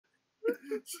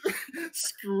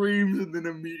Screams and then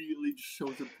immediately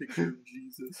shows a picture of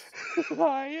Jesus.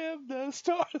 I am the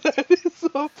star that is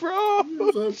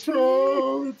approaching.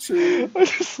 I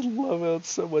just love how it's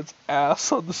someone's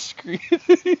ass on the screen.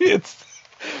 It's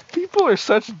people are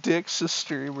such dicks to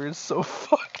streamers, so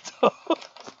fucked up.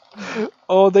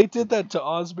 Oh, they did that to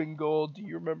Osmond Gold. Do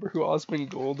you remember who Osmond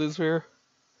Gold is here?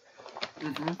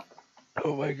 Mm-hmm.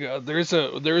 Oh my god, there's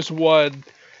one,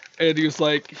 and he was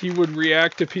like, he would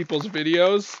react to people's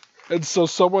videos, and so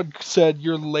someone said,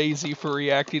 you're lazy for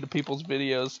reacting to people's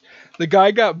videos. The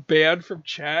guy got banned from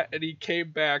chat, and he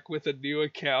came back with a new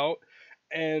account,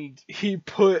 and he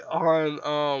put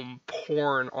on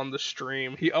porn on the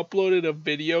stream. He uploaded a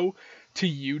video to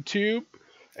YouTube,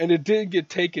 and it didn't get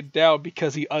taken down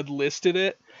because he unlisted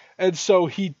it. And so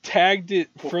he tagged it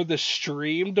for the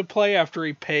stream to play after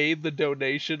he paid the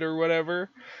donation or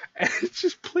whatever. And it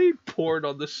just played porn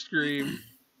on the stream.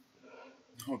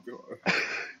 Oh god.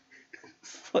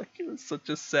 It's like, it was such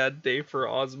a sad day for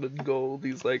Osmond Gold.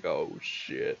 He's like, oh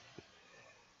shit.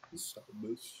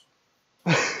 Sadness.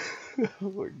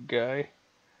 Poor guy.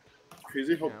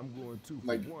 Crazy how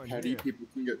like petty people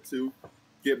can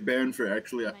get banned for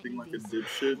actually acting like a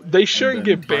dipshit. They shouldn't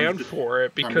get banned for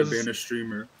it because ban a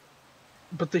streamer.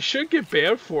 But they should get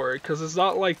banned for it because it's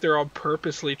not like they're on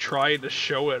purposely trying to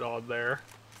show it on there.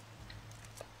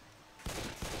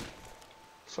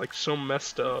 It's like so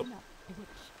messed up.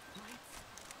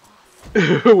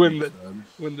 when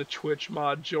the Twitch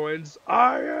mod joins,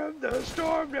 I am the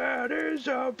storm that is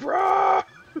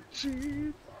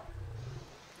approaching.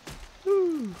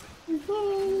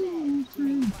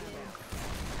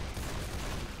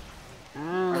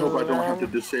 I hope I don't have to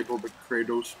disable the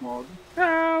Kratos mod.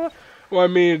 Well, I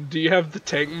mean, do you have the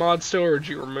tank mod still, or did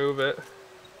you remove it?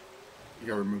 You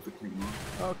gotta remove the tank mod.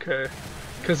 Okay.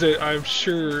 Because I'm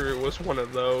sure it was one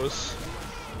of those.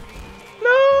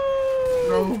 No!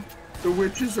 No! The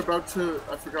witch is about to...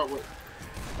 I forgot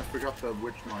the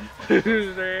witch mod.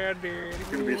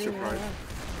 It's gonna be a surprise.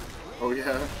 Oh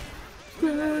yeah.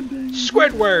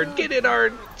 Squidward, get in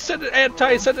our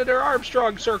anti-Senator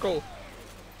Armstrong circle!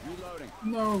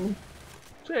 No.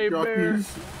 Hey, bear.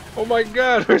 Oh my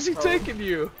god, where's he taking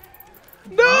you?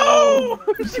 No!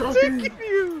 Where's he taking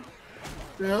you?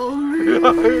 No.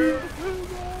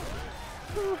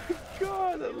 Oh my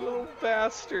god, that little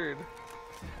bastard.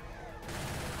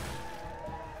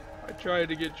 I tried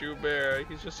to get you, bear.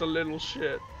 He's just a little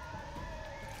shit.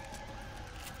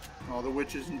 Oh, the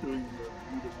witch isn't doing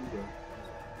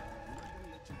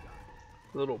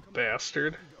the little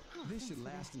bastard. This should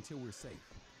last until we're safe.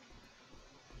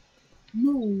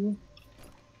 No.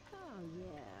 Oh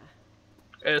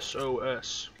yeah.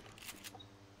 SOS.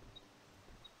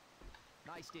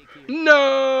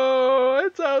 No,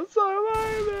 it's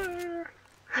outside there.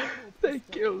 They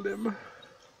killed him.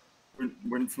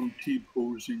 Went from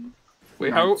T-posing.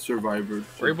 Wait, how? Survivor.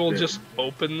 We're able to just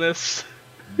open this.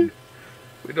 We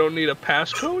don't need a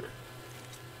passcode.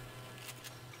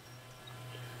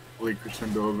 Like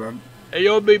crescendo event. Hey,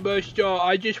 yo, big buster,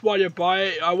 I just want to buy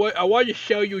it. I want to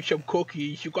sell you some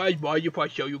cookies. You guys mind if I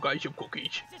sell you guys some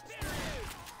cookies?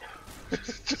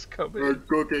 Just come in.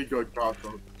 Cookies or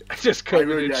tacos. Just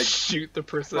come in and shoot the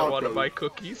person that want to buy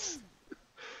cookies.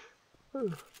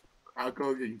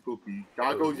 Tacos and cookies.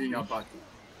 Tacos and a bucket.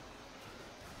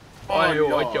 Oh, you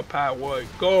want your power?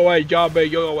 Go away, zombie.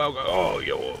 You're welcome. Oh,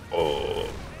 you.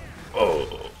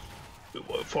 You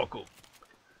motherfucker.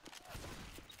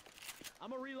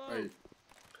 I'm a reload. Hey.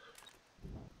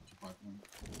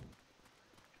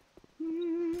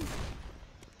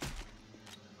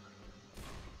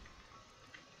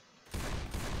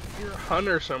 You're a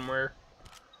hunter somewhere.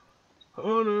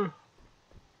 Hunter.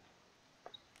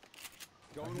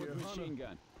 Going with machine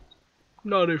gun.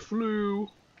 Not a flu.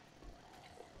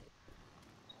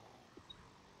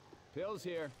 Pills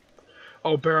here.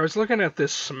 Oh, Bear, I was looking at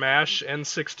this Smash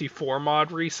N64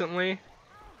 mod recently.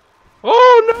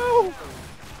 Oh no!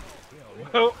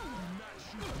 Well,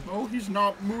 no, he's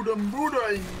not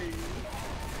Muda-ing me.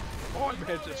 Oh, I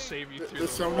meant to save you through the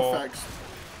sound wall. effects.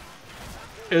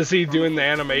 Is he doing the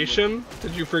animation?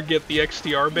 Did you forget the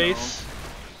XDR base?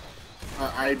 No.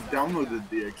 I downloaded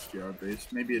the XDR base.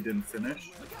 Maybe it didn't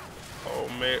finish. Oh,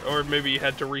 or maybe you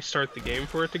had to restart the game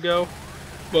for it to go.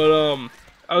 But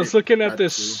I was looking at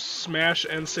this Smash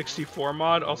N64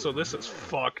 mod. Also, this is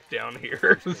fucked down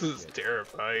here. This is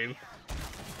terrifying.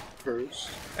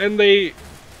 And I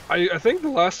think the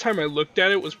last time I looked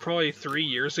at it was probably 3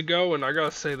 years ago, and I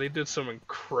gotta say they did some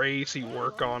crazy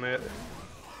work on it.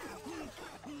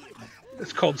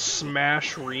 It's called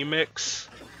Smash Remix,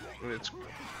 and it's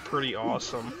pretty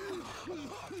awesome.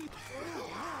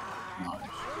 Nice.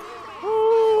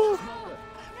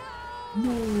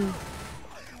 No.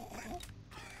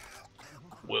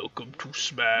 Welcome to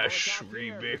Smash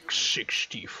Remix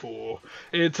 64.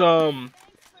 It's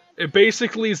it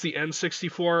basically is the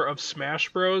N64 of Smash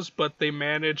Bros, but they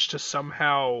managed to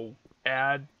somehow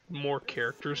add more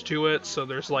characters to it, so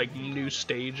there's like new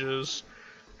stages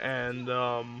and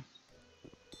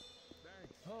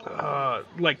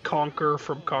like Conker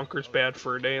from Conker's Bad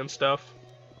Fur Day and stuff.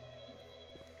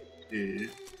 Yeah.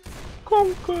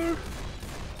 Conker.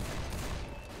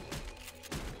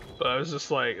 But I was just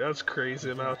like, that's crazy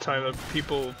the amount of time that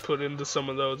people put into some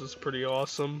of those. It's pretty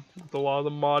awesome. With a lot of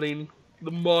the modding, the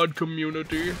mod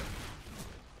community.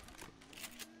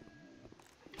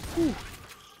 Whew.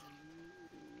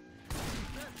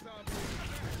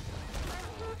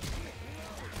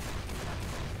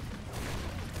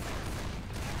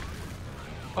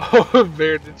 Oh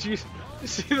man, did you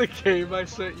see the game I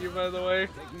sent you, by the way?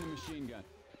 Taking the machine gun.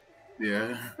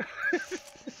 Yeah.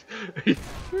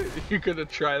 You gonna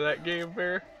try that game,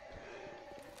 Bear?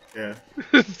 Yeah.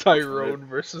 Tyrone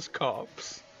versus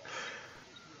Cops.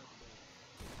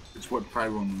 It's what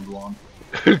Tyrone would want.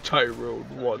 Tyrone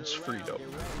wants freedom.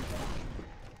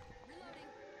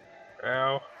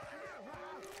 Ow.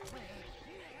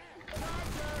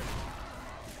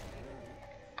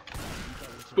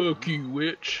 Fuck you,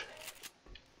 witch.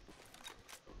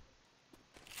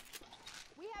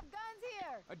 We have guns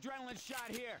here. Adrenaline shot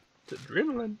here. It's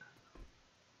adrenaline.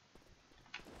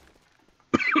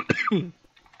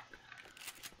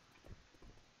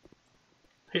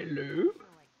 Hello?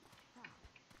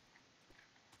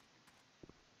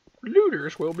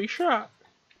 Looters will be shot.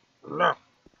 No.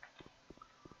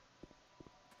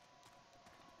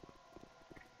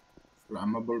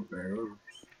 Flammable barrels.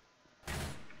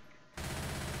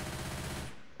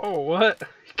 Oh, what?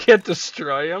 You can't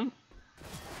destroy them?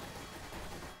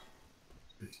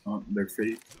 It's not their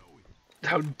fate.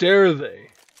 How dare they?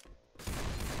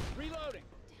 Reloading.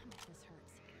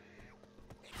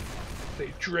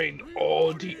 They drained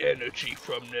all the energy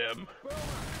from them.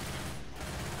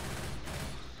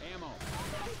 Ammo.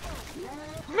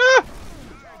 Ah!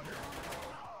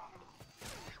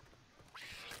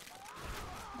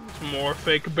 More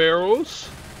fake barrels.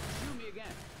 Shoot me again.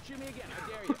 Shoot me again. I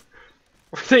dare you.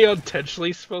 Were they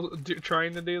intentionally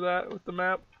trying to do that with the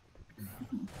map?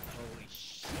 Holy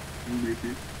shit.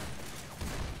 Maybe.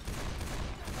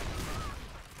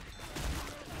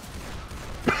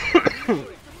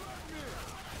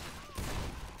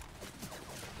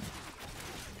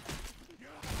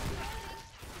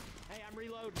 Hey, I'm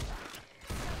reloading.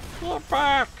 Get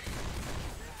back!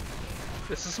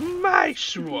 This is my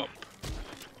swamp.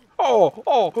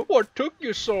 Oh, what took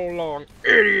you so long,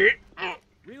 idiot?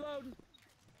 Reloading.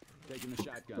 Taking the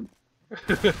shotgun.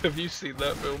 Have you seen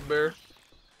that film, Bear?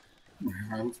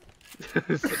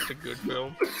 It's such a good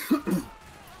film.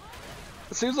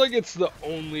 It seems like it's the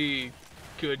only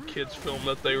good kids film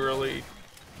that they really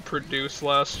produced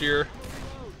last year.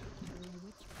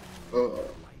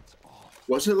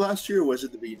 Was it last year or was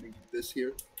it the beginning of this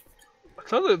year? I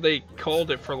thought that they called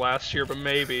it for last year, but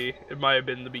maybe it might have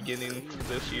been the beginning of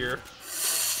this year.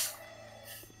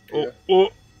 Yeah.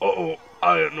 Oh,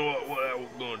 I didn't know what I was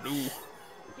gonna do.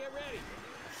 Get ready.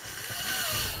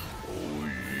 Oh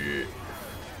yeah.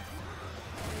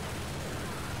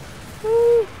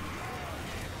 Woo.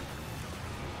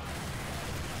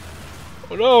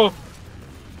 Oh no!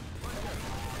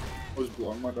 I was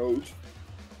blowing my nose.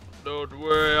 Don't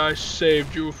worry, I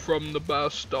saved you from the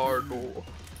bastardo. Grabbing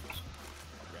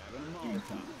a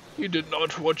Molotov. He did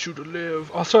not want you to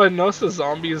live. Also, I noticed the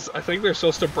zombies, I think they're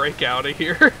supposed to break out of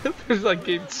here. They're like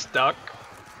getting stuck.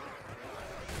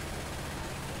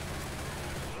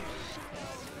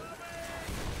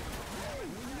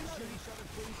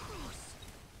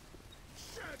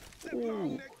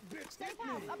 Ooh. Safe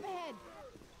house up ahead.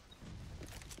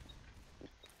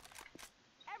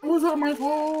 It was not my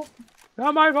fault.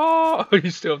 Not my fault!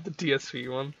 You still have the TSV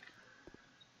one.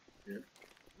 Yeah.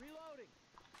 Reloading.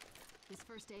 This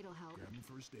first aid will help. Grabbing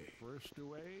first aid. First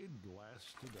to aid,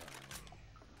 last to die.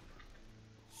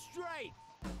 Straight.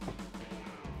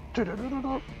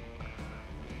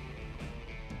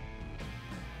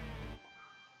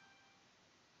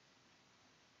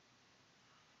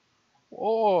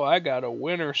 Oh, I got a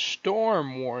winter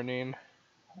storm warning.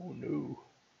 Oh no.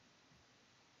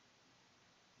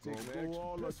 Go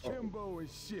all akimbo and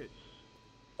shit.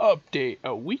 Update,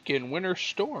 a weekend winter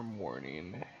storm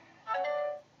warning.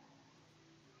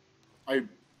 I've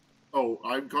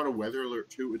got a weather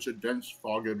alert too. It's a dense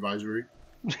fog advisory.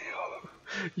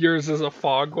 Yours is a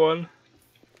fog one?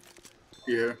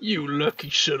 Yeah. You lucky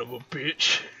son of a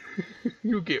bitch.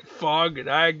 You get fog and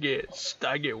I get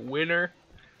winter.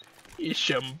 It's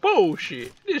some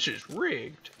bullshit. This is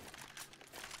rigged.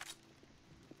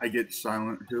 I get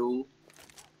Silent Hill.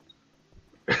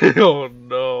 Oh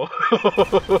no.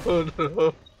 Oh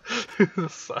no.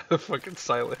 Fucking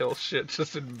Silent Hill shit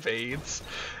just invades.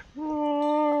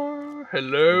 Oh,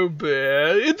 hello,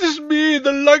 bear. It is me,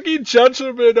 the lucky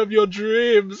gentleman of your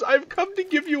dreams. I've come to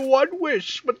give you one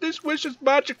wish, but this wish is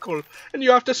magical, and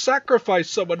you have to sacrifice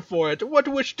someone for it. What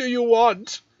wish do you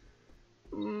want?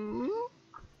 Hmm?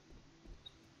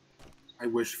 I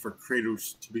wish for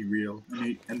Kratos to be real,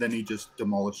 and then he just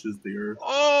demolishes the earth.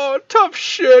 Oh, tough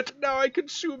shit. Now I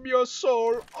consume your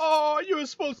soul. Oh, you were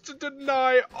supposed to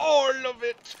deny all of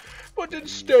it. But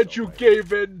instead you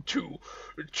gave in to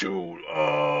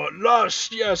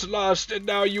lust. Yes, lust. And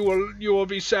now you will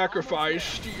be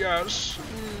sacrificed. Yes.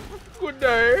 Good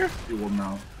day. You will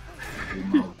now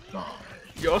die.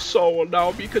 Your soul will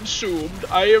now be consumed.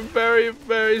 I am very,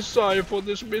 very sorry for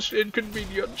this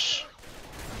inconvenience.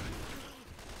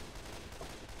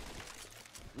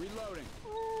 Reloading.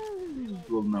 You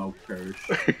will now perish.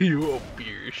 You will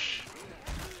perish.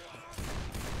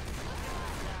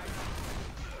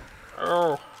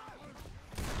 Oh.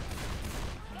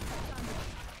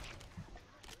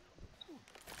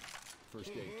 First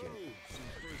aid kit.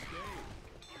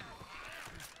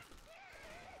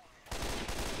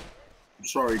 I'm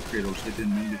sorry, Kratos. I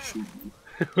didn't mean to shoot you.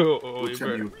 Oh, Which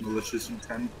of you with malicious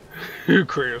intent?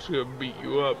 Kratos gonna beat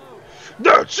you up.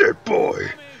 That's it,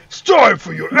 boy! It's time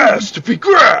for your ass to be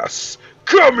grass!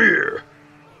 Come here!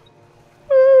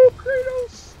 Oh,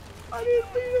 Kratos! I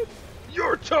didn't mean it!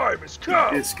 Your time has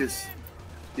come! He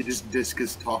just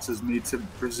discus tosses me to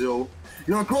Brazil.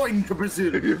 You're going to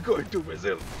Brazil! You're going to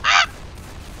Brazil. Ah!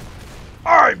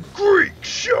 I'm Greek!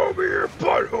 Show me your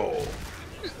butthole!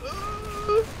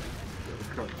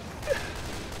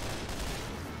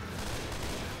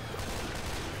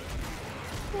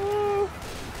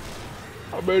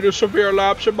 I made a severe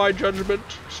lapse in my judgment.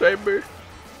 Save me.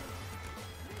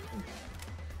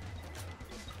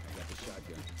 Got the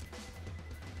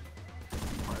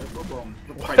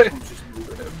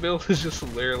shotgun. Bill is just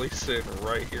literally sitting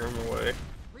right here in the way.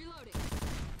 Reloading.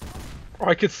 Oh,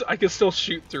 I could still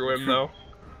shoot through him though.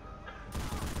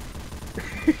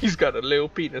 He's got a little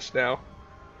penis now.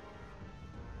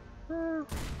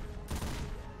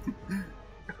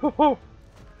 Oh.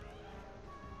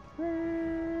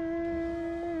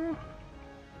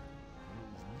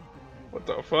 What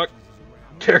the fuck?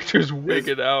 Character's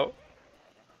wigging out.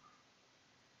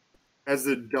 As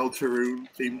the Deltarune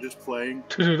theme just playing.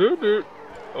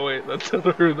 Oh wait, that's the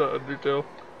Undertale.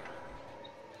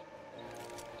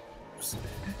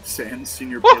 Sans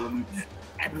Senior Parliament.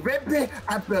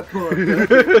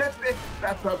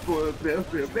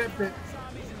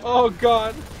 Oh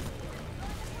god.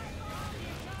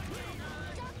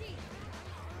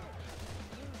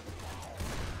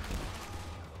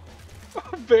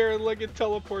 Baron, like, it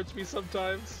teleports me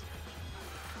sometimes.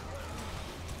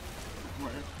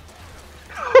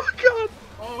 Oh god!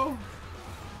 Oh,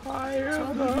 I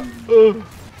am the...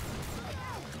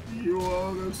 you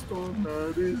are the storm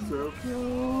that is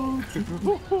approaching.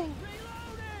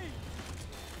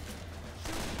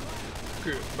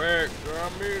 Get back, I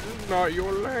mean, this is not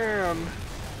your land.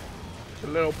 The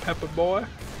little pepper boy.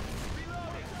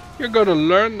 You're gonna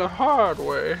learn the hard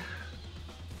way.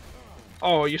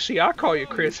 Oh, you see, I call you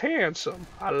Chris Handsome.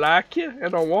 I like you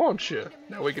and I want you.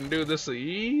 Now we can do this the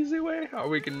easy way, or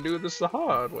we can do this the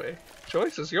hard way.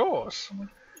 Choice is yours.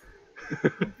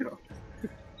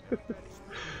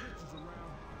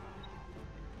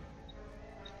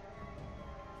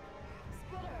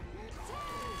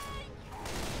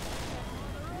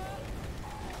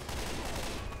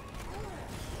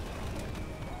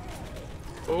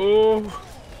 Oh.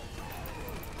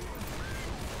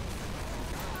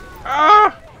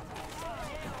 Ah!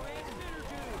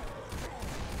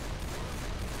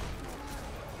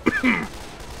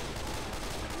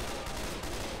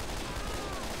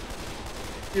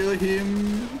 Kill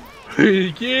him.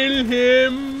 Kill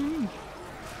him.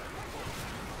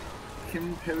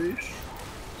 Kim perish.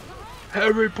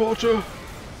 Harry Potter,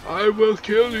 I will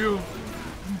kill you.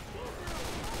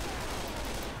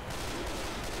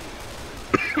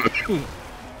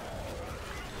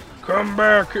 Come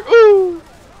back. Ooh.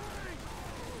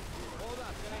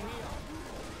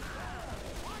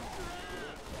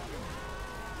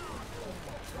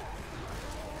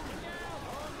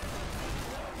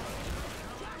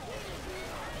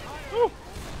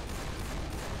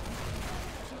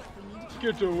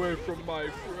 Get away from my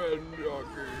friend, Doggy.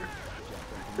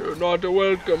 You're not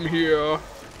welcome here.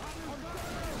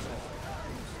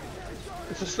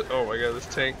 Is this, oh my god, this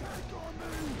tank.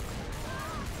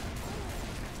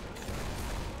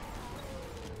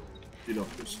 You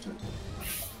don't understand.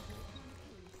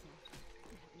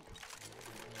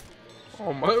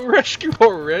 Oh my, rescue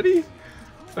already?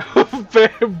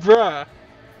 Bruh.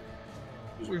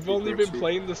 We've only been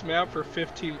playing this map for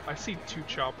 15. I see 2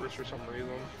 choppers for some reason.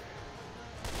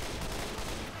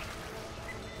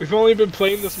 We've only been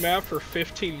playing this map for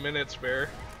 15 minutes, Bear.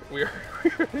 We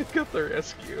already got the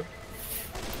rescue.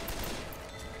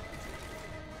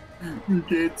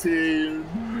 Get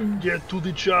in. Get to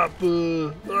the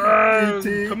chopper.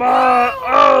 Come on.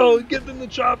 Oh, get in the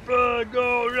chopper.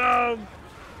 Go, run.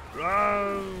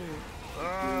 Run.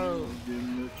 Oh. Get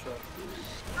in the chopper.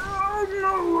 Oh,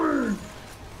 no!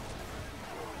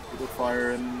 The fire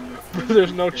and...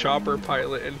 There's no chopper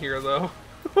pilot in here, though.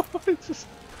 It's just...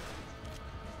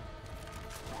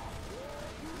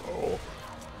 Oh.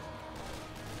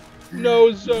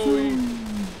 No, Zoe.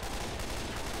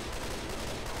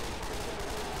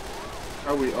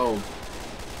 Are we? Oh.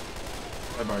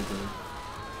 Bye-bye, Zoe.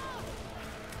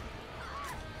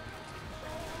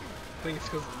 I think it's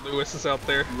because Lewis is out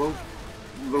there.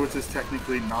 Lewis is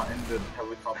technically not in the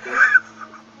helicopter.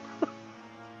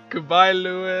 Goodbye,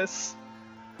 Lewis.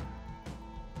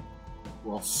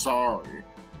 Well, sorry.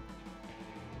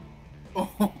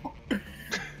 Oh.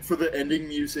 For the ending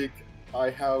music,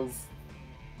 I have...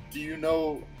 Do you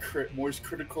know Moist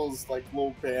Critical's like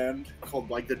little band called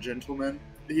like The Gentleman?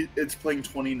 It's playing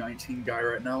 2019 guy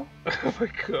right now. Oh my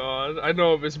god. I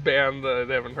know of his band,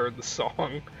 but I haven't heard the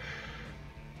song.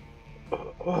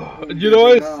 You know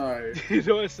what I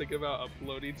was thinking about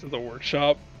uploading to the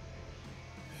workshop?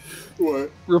 What?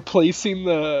 Replacing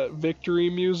the victory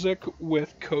music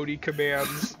with Cody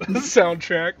Command's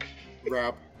soundtrack.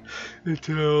 Rap.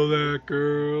 Tell that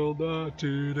girl not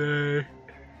today.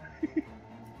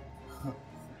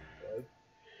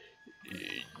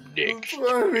 Next.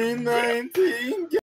 2019